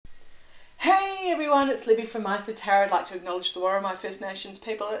everyone, it's Libby from Meister Tarot. I'd like to acknowledge the Warramai First Nations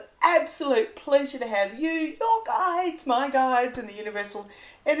people. An absolute pleasure to have you, your guides, my guides, and the universal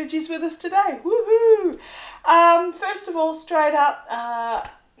energies with us today. Woohoo! First of all, straight up,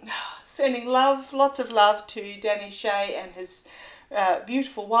 sending love, lots of love to Danny Shea and his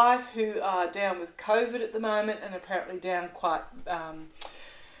beautiful wife, who are down with COVID at the moment and apparently down quite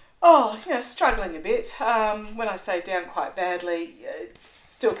struggling a bit. When I say down quite badly, it's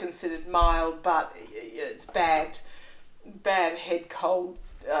still considered mild, but it's bad head cold,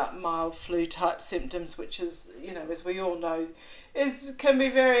 mild flu type symptoms, which is, as we all know, can be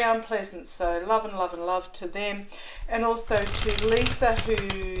very unpleasant. So love and love and love to them, and also to Lisa,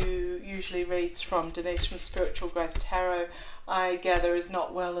 who usually reads from Denise from Spiritual Growth Tarot. I gather is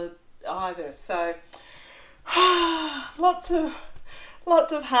not well either. So lots of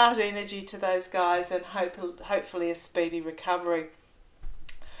heart energy to those guys, and hopefully a speedy recovery.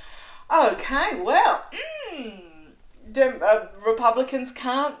 Okay, well, Republicans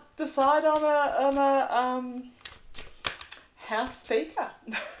can't decide on a House Speaker.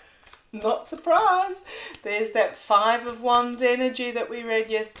 Not surprised. There's that Five of Wands energy that we read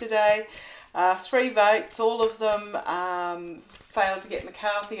yesterday. 3 votes, all of them failed to get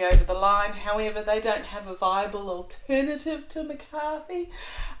McCarthy over the line. However, they don't have a viable alternative to McCarthy.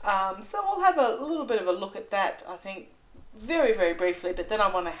 So we'll have a little bit of a look at that, I think, very, very briefly. But then I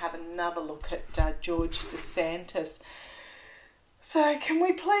want to have another look at George DeSantis. So can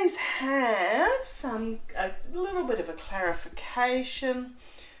we please have a little bit of a clarification?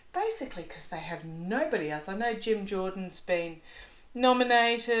 Basically, because they have nobody else. I know Jim Jordan's been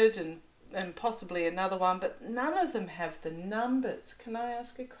nominated and possibly another one, but none of them have the numbers. Can I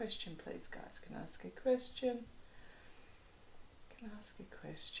ask a question, please, guys? Can I ask a question? Can I ask a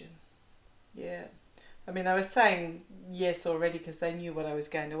question? Yeah. I mean, I was saying yes already because they knew what I was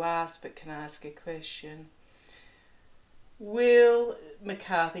going to ask, but can I ask a question? Will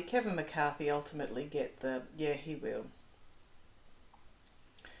Kevin McCarthy ultimately get the... Yeah, he will.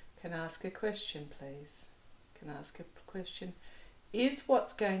 Can I ask a question, please? Can I ask a question? Is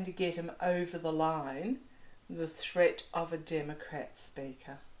what's going to get him over the line the threat of a Democrat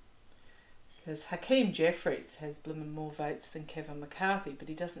speaker? Because Hakeem Jeffries has blooming more votes than Kevin McCarthy, but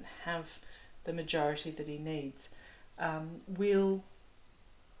he doesn't have the majority that he needs. Will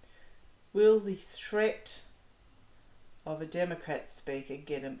the threat of a Democrat speaker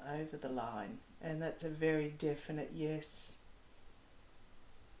get him over the line? And that's a very definite yes.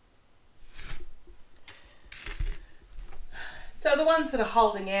 So the ones that are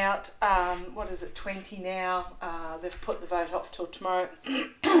holding out, what is it, 20 now? They've put the vote off till tomorrow.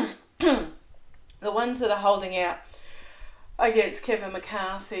 The ones that are holding out against Kevin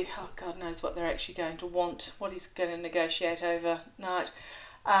McCarthy, oh, God knows what they're actually going to want, what he's going to negotiate overnight,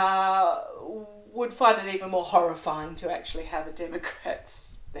 would find it even more horrifying to actually have a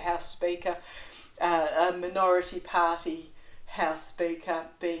Democrats, the House Speaker, a minority party House Speaker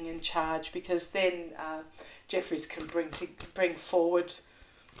being in charge, because then Jeffries can bring forward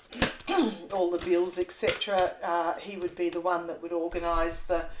all the bills, etc. He would be the one that would organise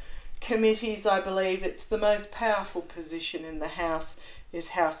the committees. I believe it's the most powerful position in the House is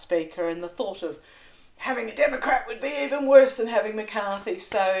House Speaker, and the thought of having a Democrat would be even worse than having McCarthy.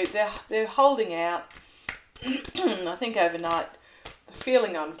 So they're holding out. I think overnight the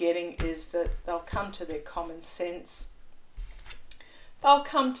feeling I'm getting is that they'll come to their common sense. They'll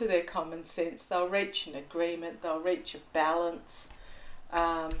come to their common sense. They'll reach an agreement. They'll reach a balance.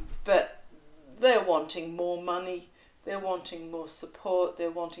 But they're wanting more money. They're wanting more support. They're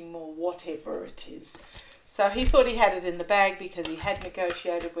wanting more whatever it is. So he thought he had it in the bag because he had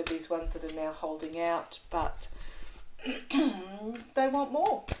negotiated with these ones that are now holding out. But they want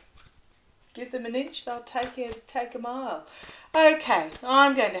more. Give them an inch, they'll take a mile. Okay,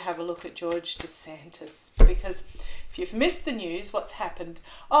 I'm going to have a look at George DeSantis, because if you've missed the news, what's happened?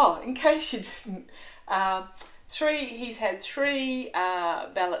 Oh, in case you didn't, he's had 3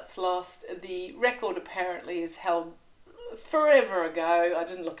 ballots lost. The record apparently is held forever ago, I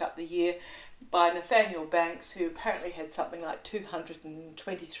didn't look up the year, by Nathaniel Banks, who apparently had something like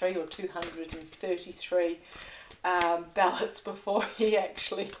 223 or 233 ballots before he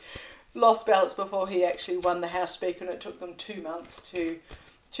actually... lost ballots before he actually won the House Speaker, and it took them 2 months to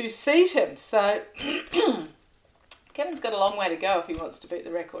seat him. So Kevin's got a long way to go if he wants to beat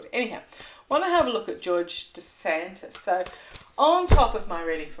the record. Anyhow, want to have a look at George DeSantis. So on top of my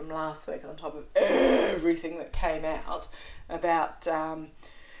reading from last week, on top of everything that came out about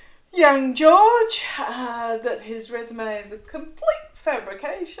young George, that his resume is a complete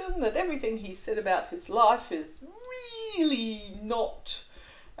fabrication, that everything he said about his life is really not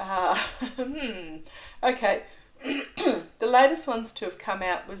Okay. The latest ones to have come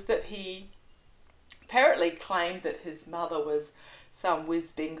out was that he apparently claimed that his mother was some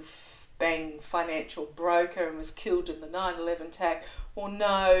whiz-bang financial broker and was killed in the 9/11 attack. Or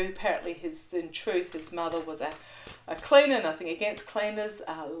no, apparently in truth his mother was a cleaner. Nothing against cleaners.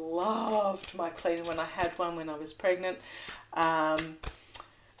 I loved my cleaner when I had one when I was pregnant.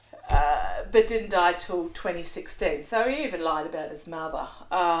 But didn't die till 2016. So he even lied about his mother.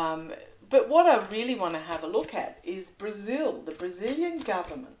 But what I really want to have a look at is Brazil. The Brazilian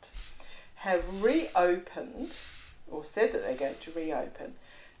government have reopened, or said that they're going to reopen,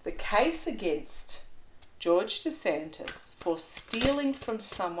 the case against George Santos for stealing from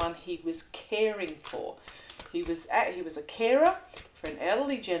someone he was caring for. He was a carer for an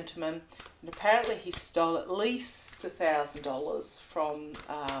elderly gentleman, and apparently he stole at least $1,000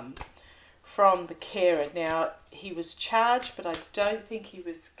 from the carer. Now, he was charged, but I don't think he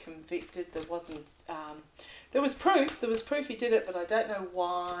was convicted. There wasn't. There was proof. There was proof he did it, but I don't know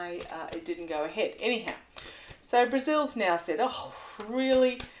why it didn't go ahead. Anyhow, so Brazil's now said, "Oh,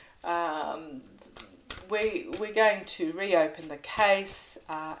 really? We're going to reopen the case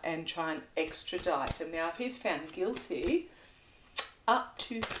and try and extradite him." Now, if he's found guilty, up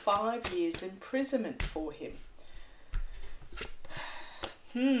to 5 years imprisonment for him.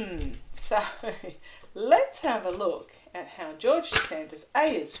 So let's have a look at how George Santos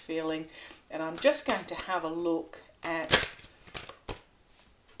is feeling, and I'm just going to have a look at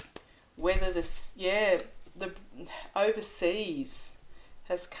whether the overseas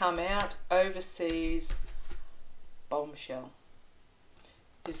has come out. Overseas bombshell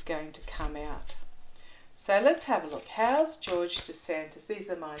is going to come out. So let's have a look. How's George Santos? These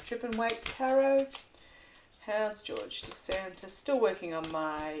are my Trip and Wait tarot. How's George Santos? Still working on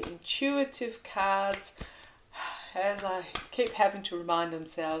my intuitive cards. As I keep having to remind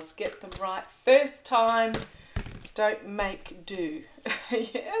themselves, get them right first time. Don't make do. And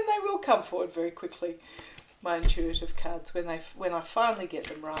they will come forward very quickly, my intuitive cards, when I finally get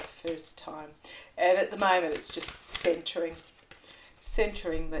them right first time. And at the moment it's just centering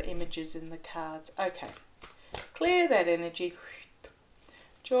the images in the cards. Okay, clear that energy.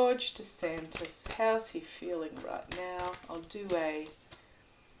 George Santos, how's he feeling right now? I'll do a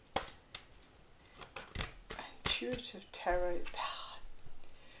intuitive tarot.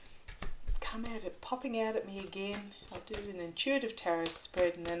 Popping out at me again. I'll do an intuitive tarot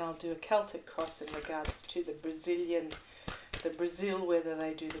spread, and then I'll do a Celtic cross in regards to the Brazil, whether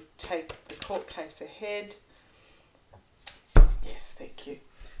they do take the court case ahead. Yes, thank you.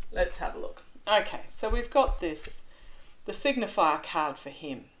 Let's have a look. Okay, so we've got this. The signifier card for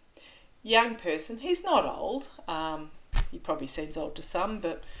him. Young person. He's not old. He probably seems old to some,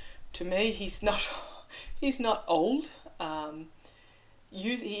 but to me he's not old.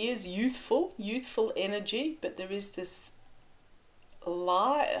 He is youthful energy, but there is this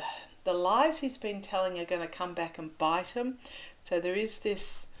lie. The lies he's been telling are going to come back and bite him. So there is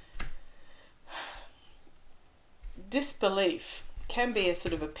this disbelief. Can be a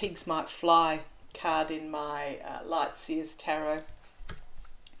sort of a pigs might fly card in my Light Seers Tarot.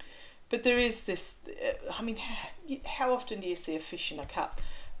 But there is this, I mean, how often do you see a fish in a cup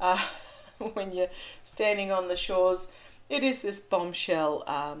when you're standing on the shores? It is this bombshell.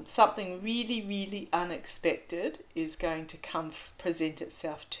 Something really, really unexpected is going to present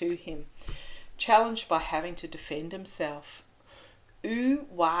itself to him. Challenged by having to defend himself. Ooh,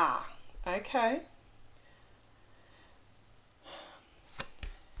 wah. Okay.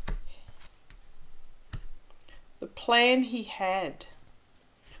 The plan he had,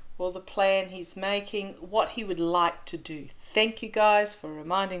 or the plan he's making, what he would like to do. Thank you guys for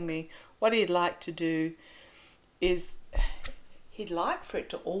reminding me. What he'd like to do is he'd like for it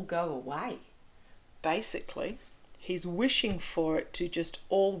to all go away. Basically, he's wishing for it to just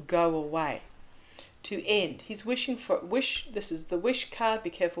all go away, to end. He's wishing for it. This is the wish card. Be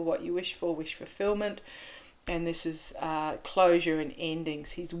careful what you wish for. Wish fulfillment, and this is closure and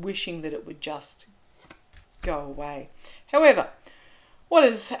endings. He's wishing that it would just go away. However, what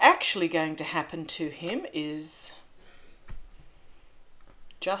is actually going to happen to him is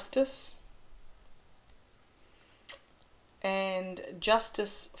justice, and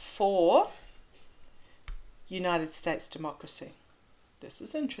justice for United States democracy. This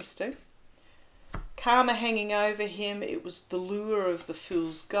is interesting. Karma hanging over him. It was the lure of the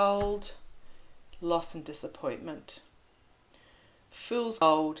fool's gold. Loss and disappointment. Fool's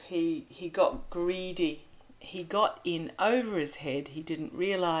gold. He got greedy. He got in over his head. He didn't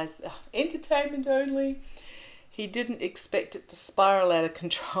realise entertainment only. He didn't expect it to spiral out of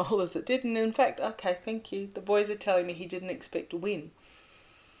control as it did. And in fact, okay, thank you. The boys are telling me he didn't expect to win.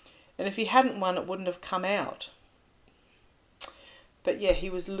 And if he hadn't won, it wouldn't have come out. But yeah,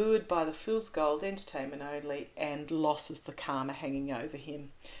 he was lured by the fool's gold, entertainment only, and losses the karma hanging over him.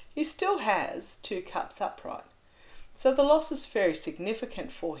 He still has 2 cups upright. So the loss is very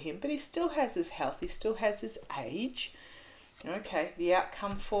significant for him, but he still has his health, he still has his age. Okay, the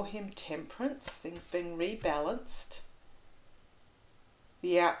outcome for him, temperance, things being rebalanced.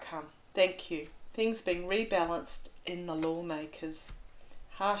 The outcome, thank you, things being rebalanced in the lawmakers.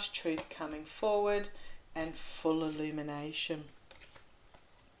 Harsh truth coming forward and full illumination.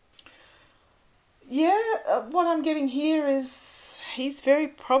 Yeah, what I'm getting here is he's very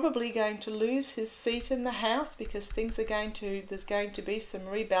probably going to lose his seat in the House because there's going to be some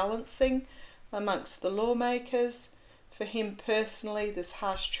rebalancing amongst the lawmakers. For him personally, this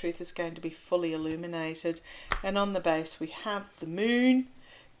harsh truth is going to be fully illuminated. And on the base we have the Moon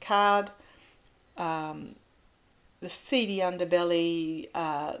card, the seedy underbelly,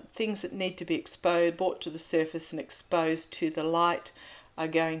 things that need to be exposed, brought to the surface and exposed to the light are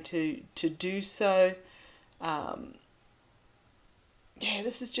going to do so. Yeah,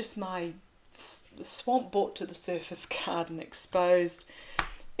 this is just the swamp brought to the surface card and exposed.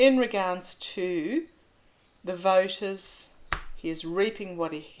 In regards to the voters, he is reaping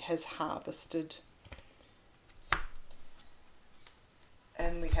what he has harvested.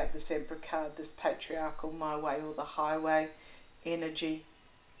 And we have this Emperor card, this patriarchal, my way or the highway energy.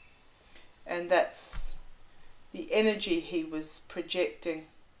 And that's the energy he was projecting,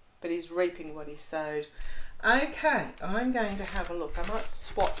 but he's reaping what he sowed. Okay, I'm going to have a look. I might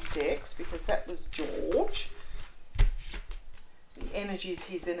swap decks because that was George. The energies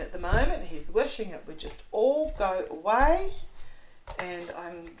he's in at the moment, he's wishing it would just all go away. And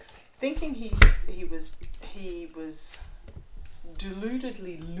I'm thinking he was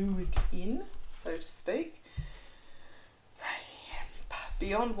deludedly lured in, so to speak,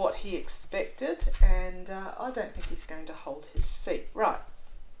 beyond what he expected, and I don't think he's going to hold his seat. Right,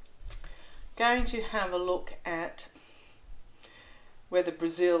 going to have a look at whether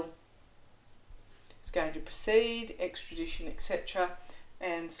Brazil is going to proceed, extradition, etc.,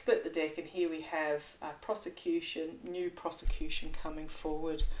 and split the deck. And here we have prosecution, new prosecution coming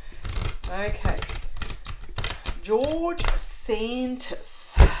forward. Okay, George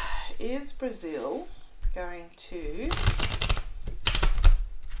Santos. Is Brazil going to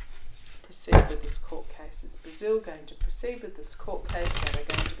proceed with this court case? Is Brazil going to proceed with this court case? Are they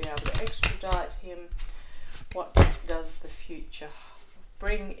going to be able to extradite him? What does the future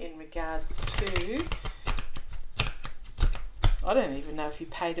bring in regards to... I don't even know if he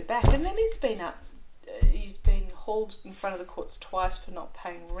paid it back. And then he's been hauled in front of the courts twice for not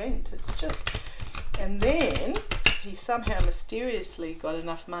paying rent. It's just... And then he somehow mysteriously got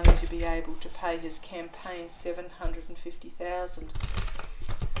enough money to be able to pay his campaign $750,000,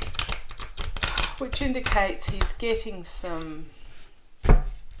 which indicates he's getting some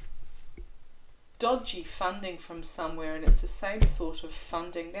dodgy funding from somewhere, and it's the same sort of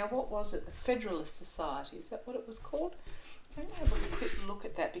funding. Now, what was it? The Federalist Society, is that what it was called? I'm going to have a quick look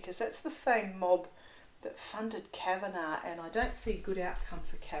at that, because that's the same mob that funded Kavanaugh, and I don't see a good outcome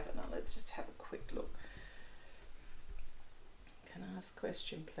for Kavanaugh. Let's just have a quick look. Can I ask a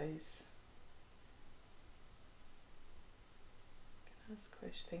question, please? Can I ask a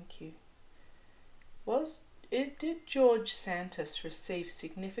question? Thank you. Did George Santos receive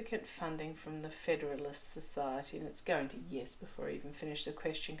significant funding from the Federalist Society? And it's going to yes before I even finish the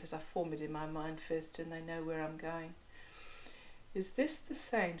question, because I form it in my mind first and they know where I'm going. Is this the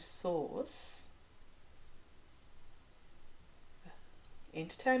same source?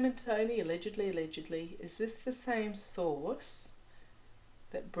 Entertainment only, allegedly. Is this the same source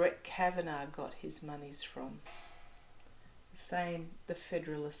that Brett Kavanaugh got his monies from? The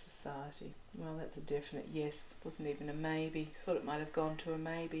Federalist Society. Well, that's a definite yes. Wasn't even a maybe. Thought it might have gone to a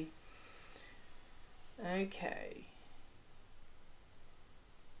maybe. Okay.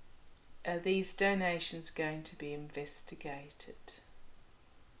 Are these donations going to be investigated?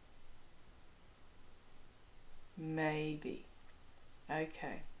 Maybe.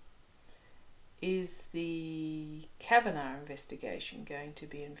 Okay. Is the Kavanaugh investigation going to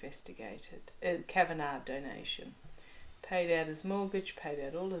be investigated? Kavanaugh donation. Paid out his mortgage, paid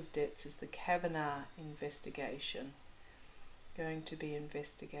out all his debts. Is the Kavanaugh investigation going to be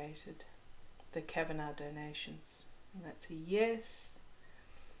investigated? The Kavanaugh donations. And that's a yes.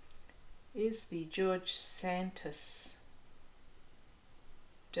 Is the George Santos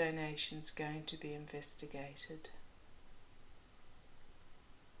donations going to be investigated?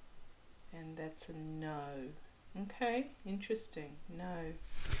 And that's a no. Okay, interesting. No.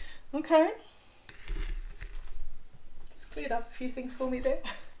 Okay. Just cleared up a few things for me there.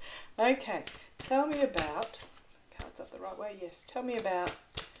 Okay, tell me about, cards up the right way, yes, tell me about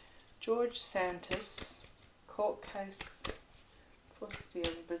George Santos court case for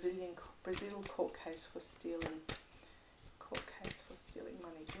stealing, Brazil court case for stealing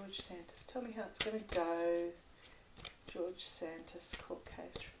money. George Santos, tell me how it's going to go. George Santos court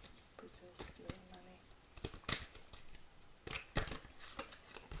case, Brazil stealing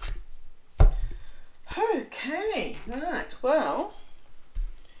money. Okay, right, well,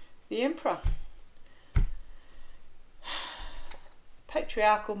 the Emperor.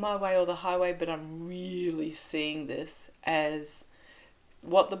 Patriarchal, my way or the highway, but I'm really seeing this as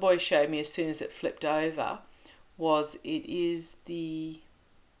what the boy showed me as soon as it flipped over was it is the...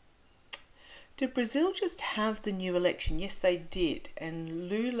 Did Brazil just have the new election? Yes, they did. And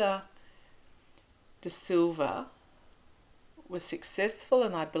Lula da Silva was successful,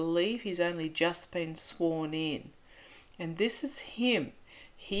 and I believe he's only just been sworn in. And this is him.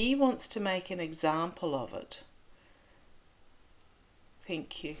 He wants to make an example of it.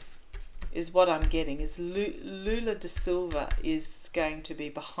 Thank you. Is what I'm getting. Is Lula da Silva is going to be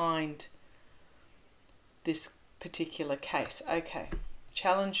behind this particular case. Okay.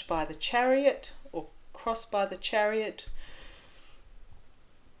 Challenged by the chariot or crossed by the chariot.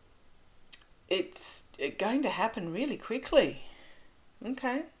 It's going to happen really quickly.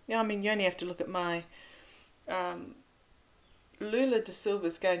 Okay. Yeah, I mean, you only have to look at my... Lula da Silva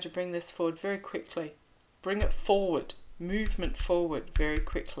is going to bring this forward very quickly. Bring it forward. Movement forward very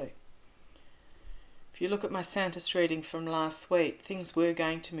quickly. If you look at my Santos reading from last week, things were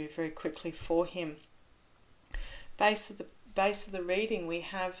going to move very quickly for him. Base of the reading, we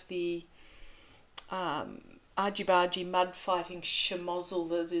have the argy-bargy mud-fighting schmozzle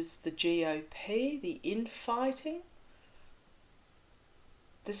that is the GOP, the infighting.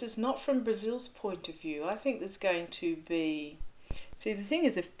 This is not from Brazil's point of view. I think there's going to be... See, the thing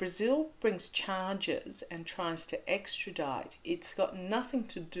is, if Brazil brings charges and tries to extradite, it's got nothing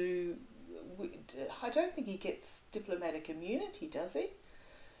to do with... I don't think he gets diplomatic immunity, does he?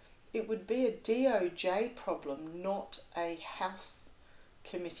 It would be a DOJ problem, not a House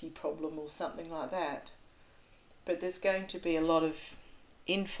committee problem or something like that. But there's going to be a lot of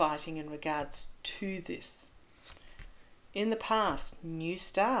infighting in regards to this. In the past, new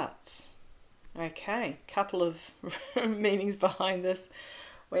starts. Okay, couple of meanings behind this.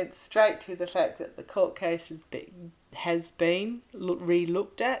 Went straight to the fact that the court case has been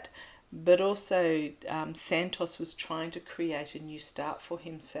re-looked at, but also Santos was trying to create a new start for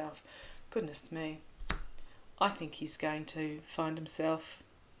himself. Goodness me. I think he's going to find himself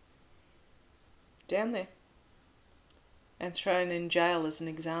down there and thrown in jail as an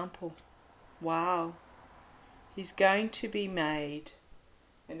example. Wow. He's going to be made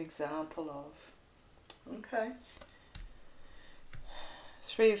an example of. Okay.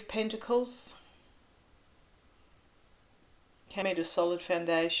 Three of Pentacles. Can made a solid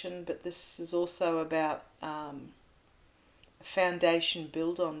foundation, but this is also about a foundation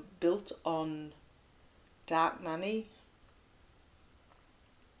built on dark money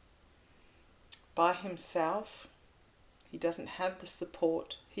by himself. He doesn't have the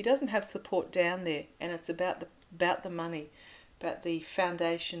support. He doesn't have support down there, and it's about the money. But the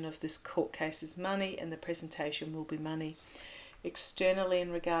foundation of this court case is money, and the presentation will be money. Externally,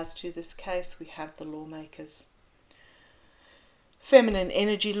 in regards to this case, we have the lawmakers. Feminine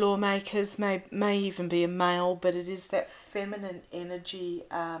energy lawmakers, may even be a male, but it is that feminine energy.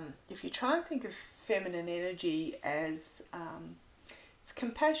 If you try and think of feminine energy as it's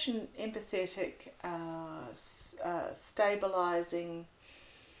compassion, empathetic, stabilizing,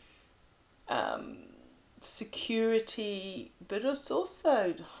 security, but it's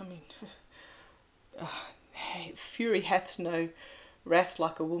also, I mean, fury hath no wrath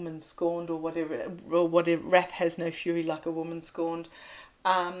like a woman scorned, or whatever, wrath has no fury like a woman scorned.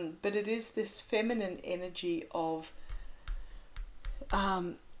 But it is this feminine energy of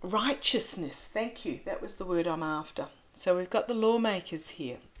righteousness. Thank you. That was the word I'm after. So we've got the lawmakers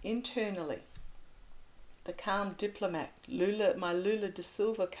here. Internally, the calm diplomat, my Lula da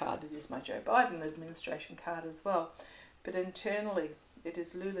Silva card. It is my Joe Biden administration card as well. But internally, it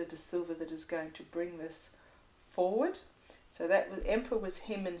is Lula da Silva that is going to bring this forward. So that was, Emperor was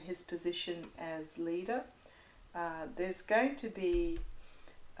him in his position as leader. There's going to be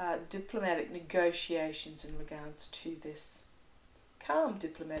diplomatic negotiations in regards to this. Calm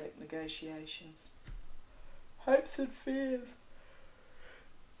diplomatic negotiations. Hopes and fears.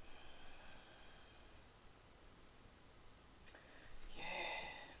 Yeah.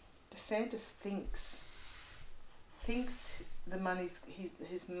 DeSantis thinks the money's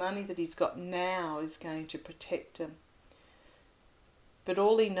his money that he's got now is going to protect him. but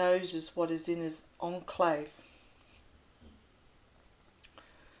all he knows is what is in his enclave.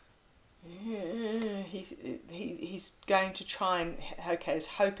 Yeah, he's going to try and, okay, his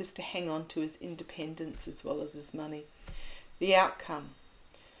hope is to hang on to his independence as well as his money. The outcome,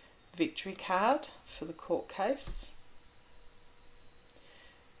 victory card for the court case.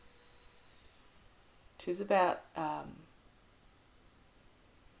 It is about,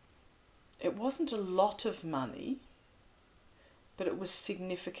 it wasn't a lot of money, but it was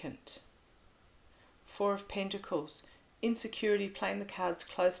significant. Four of Pentacles. Insecurity, playing the cards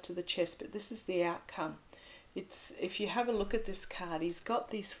close to the chest, but this is the outcome. It's, if you have a look at this card, he's got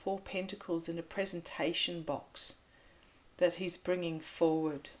these 4 pentacles in a presentation box that he's bringing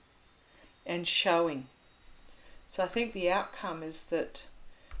forward and showing. So I think the outcome is that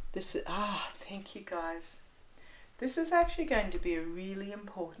this is, thank you guys. This is actually going to be a really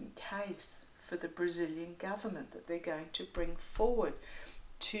important case for the Brazilian government that they're going to bring forward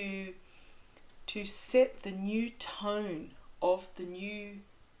to set the new tone of the new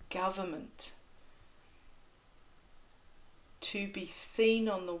government, to be seen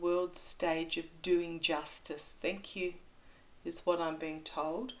on the world stage of doing justice. Thank you, is what I'm being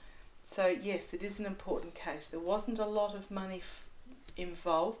told. So yes, it is an important case. There wasn't a lot of money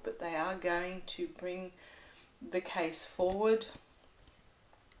involved, but they are going to bring the case forward.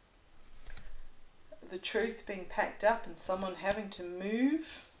 The truth being packed up and someone having to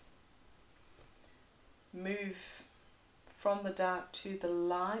move from the dark to the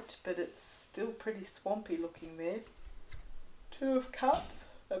light, but it's still pretty swampy looking there. 2 of Cups,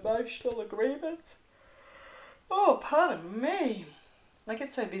 emotional agreements. Oh, pardon me. I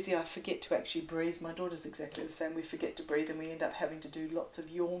get so busy I forget to actually breathe. My daughter's exactly the same. We forget to breathe and we end up having to do lots of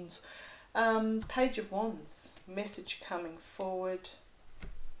yawns. Page of Wands, message coming forward.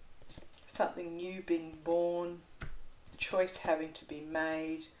 Something new being born. Choice having to be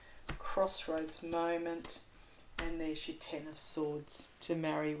made. Crossroads moment. And there's your 10 of Swords to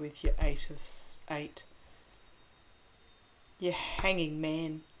marry with your 8. Your Hanging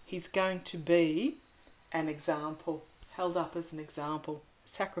Man. He's going to be an example, held up as an example.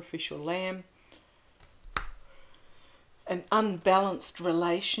 Sacrificial lamb. An unbalanced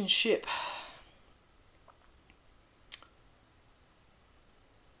relationship.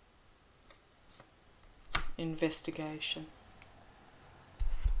 Investigation.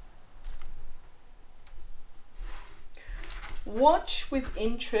 Watch with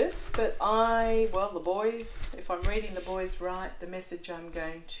interest, but the boys, if I'm reading the boys right, the message I'm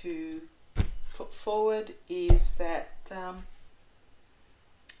going to put forward is that the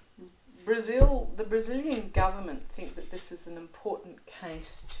Brazilian government think that this is an important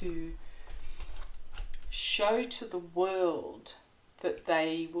case to show to the world that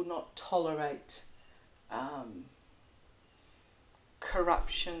they will not tolerate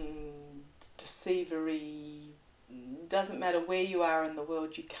corruption, deceivery. Doesn't matter where you are in the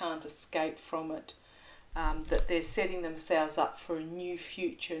world, you can't escape from it. That they're setting themselves up for a new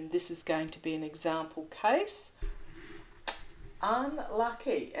future, and this is going to be an example case.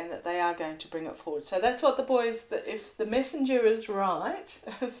 Unlucky, and that they are going to bring it forward. So that's what the boys, that if the messenger is right,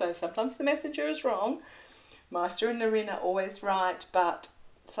 so sometimes the messenger is wrong, Master and Narina always right, but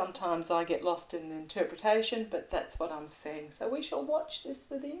sometimes I get lost in interpretation, but that's what I'm saying. So we shall watch this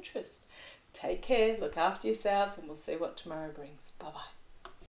with interest. Take care, look after yourselves, and we'll see what tomorrow brings. Bye-bye.